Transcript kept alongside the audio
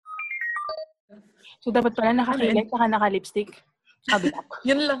So, dapat pala nakakilay saka naka-lipstick. Sabi ko.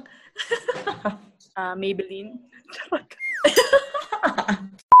 Yun lang. Maybelline.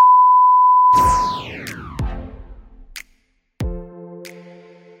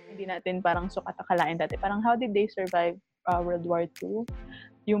 Hindi natin parang sukat akalain dati. Parang how did they survive World War II?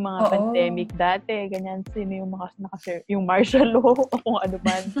 Yung mga pandemic dati, ganyan, sino yung yung martial law o kung ano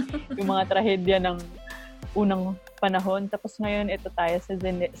man, yung mga trahedya ng unang panahon. Tapos ngayon, ito tayo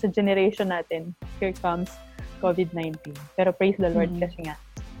sa generation natin. Here comes COVID-19. Pero praise the Lord kasi nga,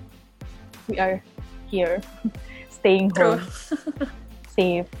 we are here, staying home,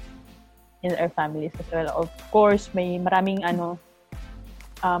 safe in our families as well. Of course, may maraming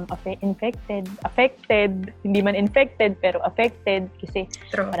affected, hindi man infected, pero affected kasi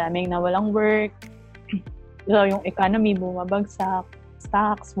maraming nawalang work. So, yung economy bumabagsak,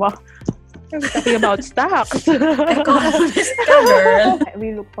 stocks, wow. We're talking about stocks. Economist ka, girl.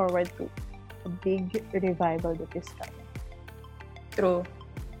 We look forward to a big revival that is coming. True.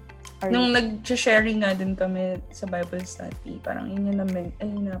 Nung nag-sharing nga din kami sa Bible study, parang yun naman,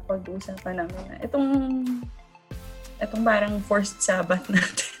 pag-uusapan namin na itong parang forced Sabbath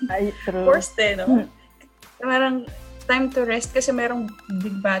natin. Ay, true. Forced no? Parang time to rest kasi merong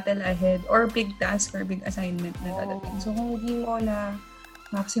big battle ahead or big task or big assignment na dadating. So, kung hindi mo na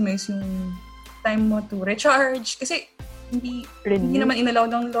maximize yung time mo to recharge kasi hindi naman inalaw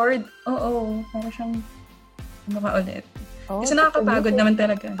ng Lord. Oo, parang siyang ulit. Kasi nakakapagod naman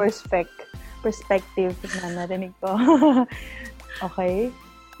talaga. Perspective na narinig ko. Okay.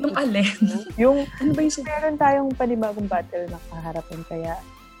 Nung alin? Yung, ano ba yung meron tayong panibagong battle na kaharapin kaya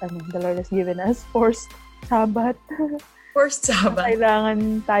the Lord has given us forced Sabbath. Forced Sabbath.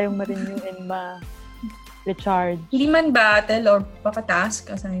 Kailangan tayong ma-renew and ma-recharge. Hindi man battle or baka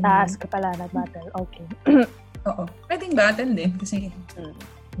task assignment. Task pala na battle. Okay. Oo. Pwedeng battle din kasi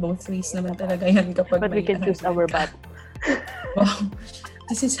both ways naman talaga yan kapag but we can choose our battle. Wow.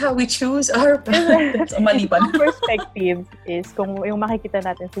 This is how we choose our path. Mali pa. Ang perspective is, kung yung makikita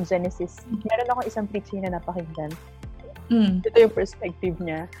natin sa Genesis, meron ako isang preaching na napakinggan. Ito yung perspective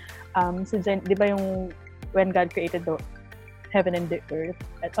niya. Di ba yung when God created the heaven and the earth,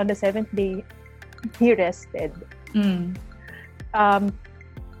 on the seventh day, He rested.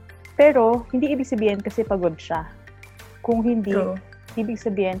 Pero, hindi ibig sabihin kasi pagod siya. Kung hindi, ibig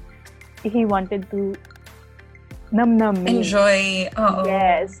sabihin, He wanted to namnamin. Enjoy. Oo.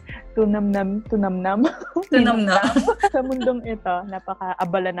 Yes. To namnam. Sa mundong ito,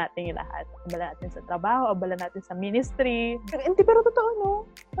 napaka-abala natin yung lahat. Abala natin sa trabaho, abala natin sa ministry. Hindi, pero totoo,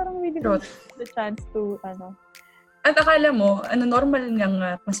 no? Parang we didn't get the chance to, At akala mo, normal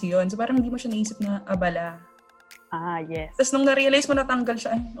nga kasi yun. So parang hindi mo siya naisip na abala. Yes. Tapos nung na-realize mo natanggal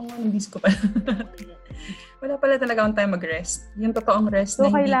siya, hindi ko pala. Wala pala talaga akong time mag-rest. Yung totoong rest so,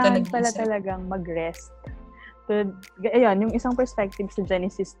 na hindi ka nag-isip. So, kailangan pala talagang mag-rest. So, ayan, yung isang perspective sa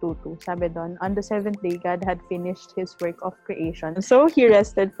Genesis 2:2, sabi doon, on the seventh day, God had finished His work of creation. So, He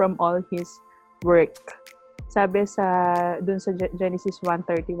rested from all His work. Sabi doon sa Genesis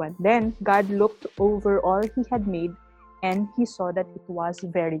 1:31, then God looked over all He had made and He saw that it was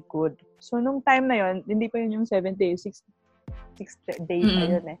very good. So, nung time na yon, hindi pa yun yung 7 days, 6 days na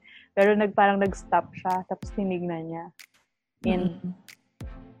yun eh. Pero parang nag-stop siya, tapos tinignan niya. And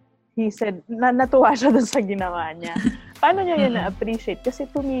He said, natuwa siya dun sa ginawa niya. Paano niya yun na-appreciate? Kasi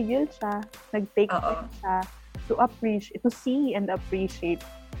tumigil siya, nag-take time siya to see and appreciate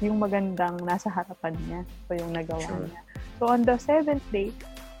yung magandang nasa harapan niya o yung nagawa niya. So on the seventh day,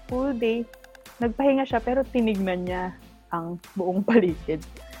 full day, nagpahinga siya pero tinignan niya ang buong paligid.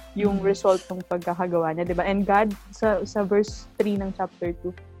 Yung result ng pagkakagawa niya, diba? And God, sa verse 3 ng chapter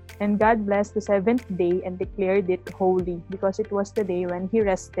 2, and God blessed the seventh day and declared it holy because it was the day when He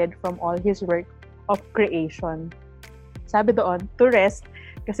rested from all His work of creation. Sabi doon, to rest,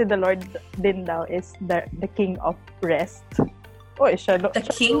 kasi the Lord din daw is the King of rest. The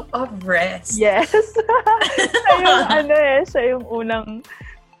King of rest. Yes. Siya yung unang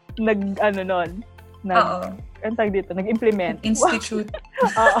nag-implement. Institute.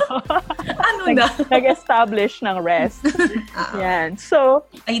 Nag-establish ng rest. Yan. So,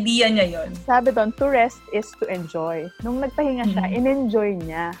 idea niya yon. Sabi doon, to rest is to enjoy. Nung nagpahinga siya, in-enjoy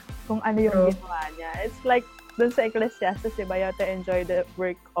niya kung ano yung ginawa niya. It's like, doon sa Ecclesiastes, diba, you have to enjoy the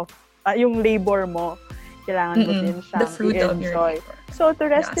work of, yung labor mo. Kailangan mo din siyang the fruit i-enjoy. Of your labor. So, to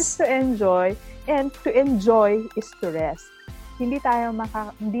rest is to enjoy, and to enjoy is to rest. Hindi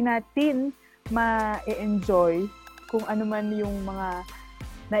natin ma-enjoy kung ano man yung mga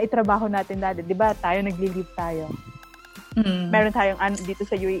naitrabaho natin dati. Diba, tayo nagli-leave tayo. Meron tayong, dito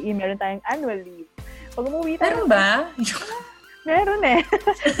sa UAE, meron tayong annual leave. Pag umuwi tayo... Meron ba? Meron eh.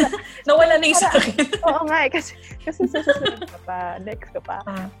 Nawala na yung sakit. Oo nga eh, kasi susunod ka pa, next ka pa.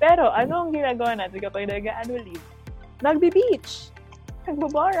 Pero ano ang ginagawa natin kapag nag-annual leave? Nagbe-beach.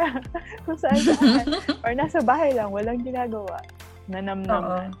 Nagbabara. Kung saan. Or nasa bahay lang, walang ginagawa. Nanamnam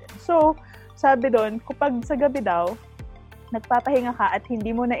natin. So, sabi doon, kapag sa gabi daw, nagpapahinga ka at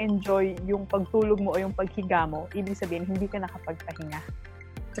hindi mo na-enjoy yung pagtulog mo o yung paghiga mo, ibig sabihin, hindi ka nakapagpahinga.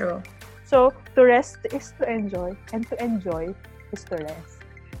 True. So, to rest is to enjoy, and to enjoy is to rest.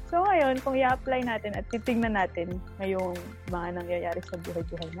 So, ngayon, kung i-apply natin at titignan natin ngayong mga nangyayari sa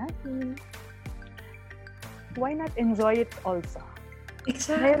buhay-buhay natin, why not enjoy it also?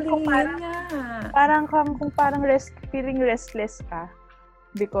 Exactly. Kung parang feeling restless ka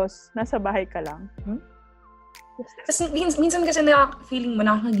because nasa bahay ka lang. Kasi minsan kasi feeling mo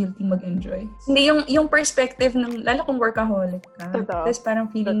nakaka-guilty mag-enjoy. Hindi yung perspective ng, lalo kung workaholic ka. Tapos parang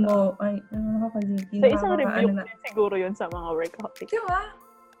feeling mo, ay, nakaka-guilty. So, isang review na siguro yun sa mga workaholic. Diba?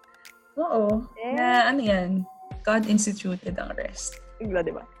 Oo. Yeah. Na ano yan? God instituted ang rest. Bigla,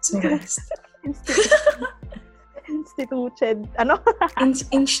 diba? So, rest. Instituted. Ano?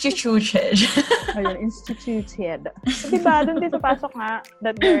 Instituted. Ayun, instituted. Diba, doon dito pasok nga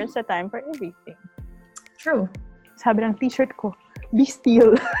that there's a time for everything. True. Sabi ng t-shirt ko, be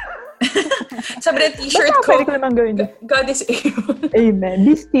still. Sabi ng t-shirt ko, pwede ko naman gawin doon. God is able. Amen.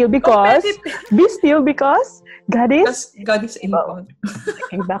 Be still because God is able.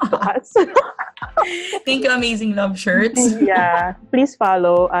 Okay, back to us. Thank you, Amazing Love Shirts. Yeah. Please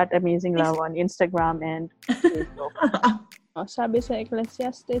follow at Amazing Love on Instagram and Facebook. Sabi sa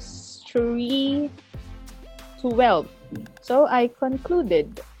Ecclesiastes 3:12. So I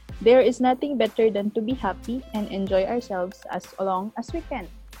concluded, there is nothing better than to be happy and enjoy ourselves as long as we can.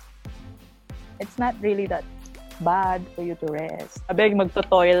 It's not really that bad for you to rest. Sabi,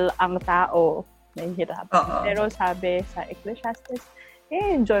 magtotoil ang tao. Nahihirapan. Pero sabi sa Ecclesiastes,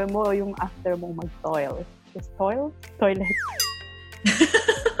 enjoy mo yung after mong mag-toil. Just toil? Toilet.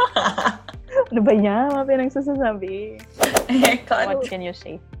 Ano ba yan? Mga pinagsasasabi. What can you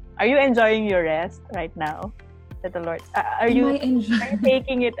say? Are you enjoying your rest right now? That the Lord, are you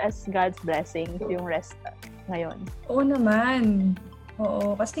taking it as God's blessing, yung rest ngayon? Oo naman.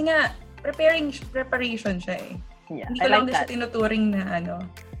 Oo. Kasi nga, preparation siya eh. Yeah, hindi ko lang din siya tinuturing na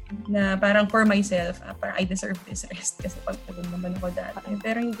na parang for myself, parang I deserve this rest kasi pagpagod naman ako dati.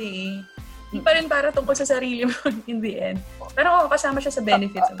 Pero hindi eh. Hindi pa rin para tungkol sa sarili mo in the end. Pero kasama siya sa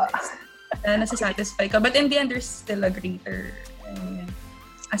benefits of rest. Nasa-satisfy ka. But in the end, there's still a greater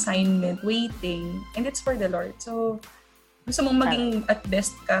assignment waiting, and it's for the Lord. So, gusto mong maging at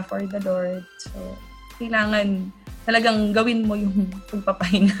best ka for the Lord. So, kailangan talagang gawin mo yung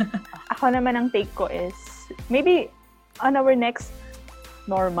pagpapahinga. Ako naman ang take ko is, maybe on our next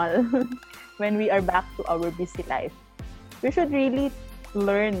normal, when we are back to our busy life, we should really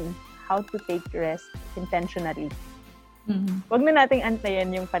learn how to take rest intentionally. Huwag na nating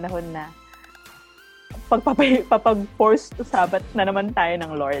antayin yung panahon na papag-force to Sabbath na naman tayo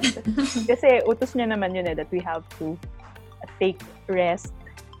ng Lord. Kasi utos niya naman yun that we have to take rest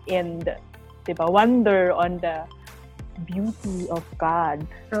and wonder on the beauty of God.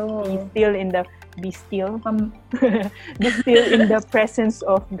 Be still in the presence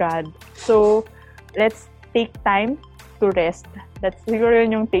of God. So, let's take time to rest. That's siguro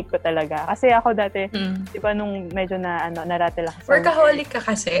yun yung take ko talaga. Kasi ako dati, di ba nung medyo naratel ako. Workaholic ka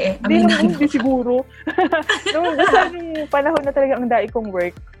kasi. Hindi siguro. nung panahon na talaga ang dai kong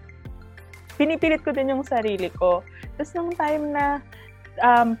work, pinipilit ko din yung sarili ko. Tapos nung time na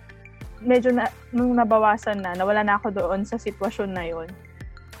medyo nung nabawasan na, nawala na ako doon sa sitwasyon na yun,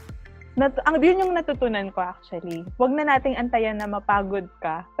 yun yung natutunan ko actually. Huwag na nating antayan na mapagod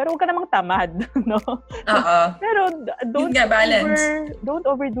ka, pero huwag ka namang tamad, no? Pero don't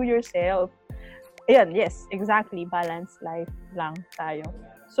overdo yourself. Ayan, yes, exactly. Balanced life lang tayo.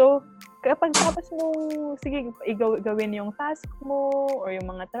 So, kapag tapos mo, sige, gawin yung task mo or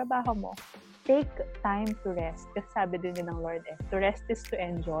yung mga trabaho mo, take time to rest. Kasi sabi din ng Lord to rest is to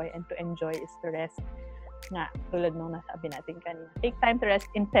enjoy and to enjoy is to rest. Nga, tulad nung nasabi natin kanina. Take time to rest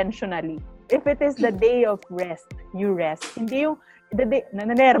intentionally. If it is the day of rest, you rest. Hindi yung the day,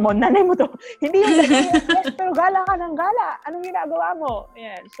 nanay mo to. Hindi yung the day of rest, pero gala ka ng gala. Anong ginagawa mo?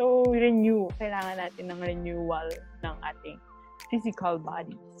 Yeah. So, renew. Kailangan natin ng renewal ng ating physical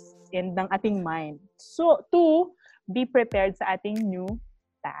bodies and ng ating mind. So, to be prepared sa ating new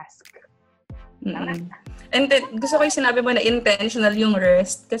task. And then, gusto ko yung sinabi mo na intentional yung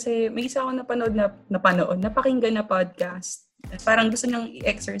rest kasi may isa ako napakinggan na podcast. Parang gusto niyang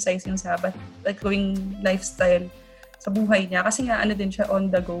i-exercise yung Sabbath, like going lifestyle sa buhay niya. Kasi nga, din siya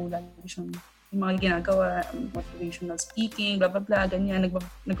on the go, lagi siyang yung mga ginagawa, motivational speaking, blah, blah, blah, ganyan,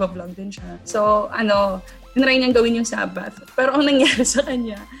 nagpa-vlog din siya. So, tinry niyang gawin yung Sabbath. Pero ang nangyari sa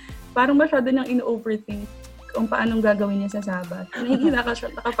kanya, parang masyado niyang in-overthink kung paanong gagawin niya sa Sabbath. Hindi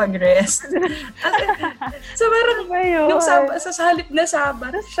nakapag-rest. So, parang yung Sabbath, sa halip na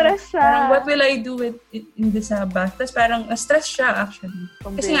Sabbath, stress siya. Parang, what will I do in the Sabbath? Tapos parang, stress siya actually.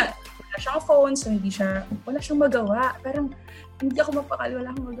 Kasi nga, wala siyang phone, so wala siyang magawa. Parang, hindi ako mapakali, wala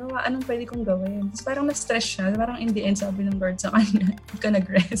akong magawa. Anong pwede kong gawin? Tapos parang na-stress siya. Parang in the end, sabi ng Lord sa kanya, hindi ka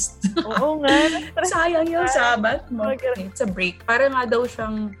nag-rest. Oo nga. Sayang yung Sabbath mo. It's a break. Para nga daw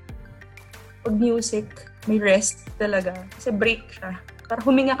siyang pag music, may rest talaga. Kasi break siya. Para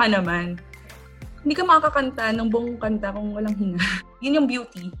huminga ka naman. Hindi ka makakanta ng buong kanta kung walang hinga. Yun yung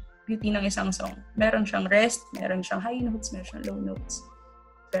beauty ng isang song. Meron siyang rest, meron siyang high notes, meron siyang low notes.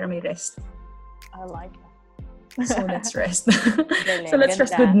 Pero may rest. I like it. So let's rest. Galing, So let's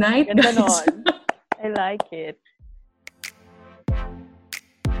rest. Good night. Ganda nun. I like it.